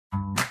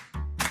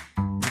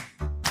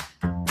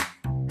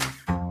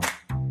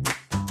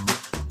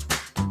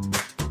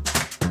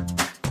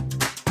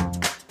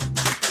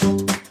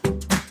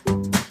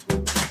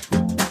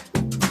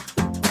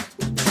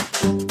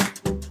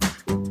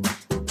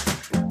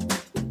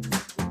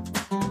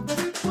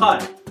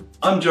Hi,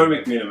 I'm Joe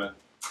McMenamin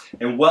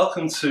and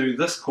welcome to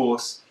this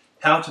course,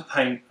 How to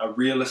Paint a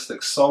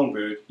Realistic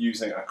Songbird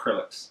Using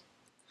Acrylics.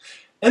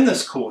 In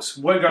this course,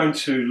 we're going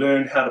to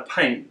learn how to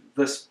paint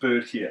this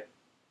bird here.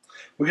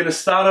 We're going to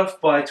start off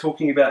by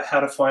talking about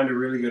how to find a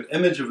really good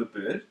image of a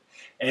bird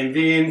and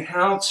then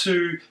how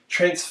to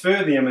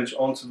transfer the image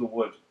onto the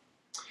wood.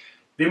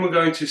 Then we're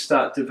going to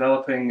start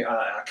developing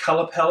our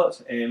colour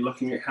palette and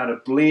looking at how to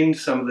blend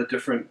some of the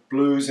different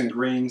blues and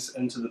greens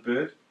into the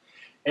bird,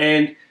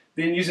 and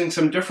then using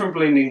some different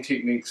blending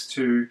techniques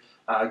to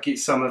get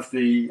some of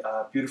the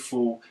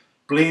beautiful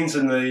blends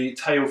in the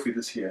tail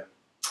feathers here.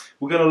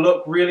 We're going to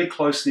look really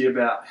closely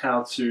about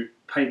how to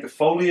paint the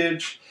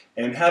foliage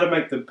and how to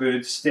make the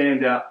bird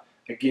stand out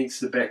against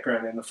the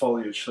background and the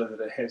foliage so that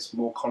it has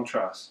more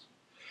contrast.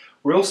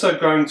 We're also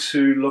going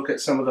to look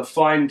at some of the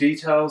fine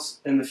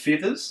details in the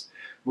feathers.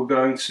 We're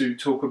going to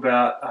talk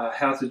about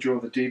how to draw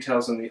the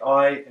details in the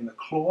eye and the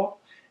claw,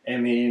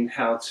 and then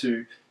how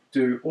to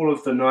do all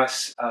of the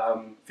nice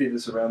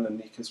feathers around the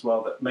neck as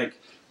well that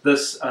make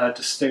this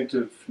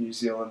distinctive New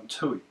Zealand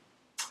tui.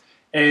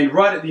 And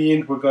right at the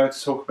end we're going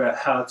to talk about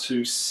how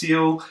to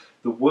seal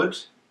the wood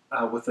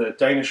with a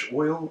Danish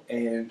oil,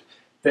 and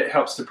that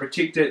helps to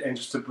protect it and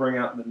just to bring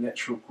out the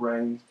natural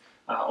grain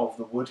of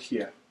the wood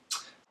here.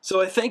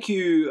 So I thank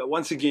you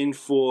once again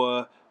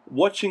for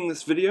watching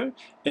this video,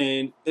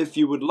 and if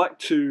you would like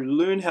to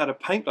learn how to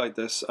paint like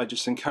this, I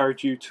just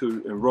encourage you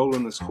to enroll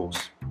in this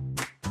course.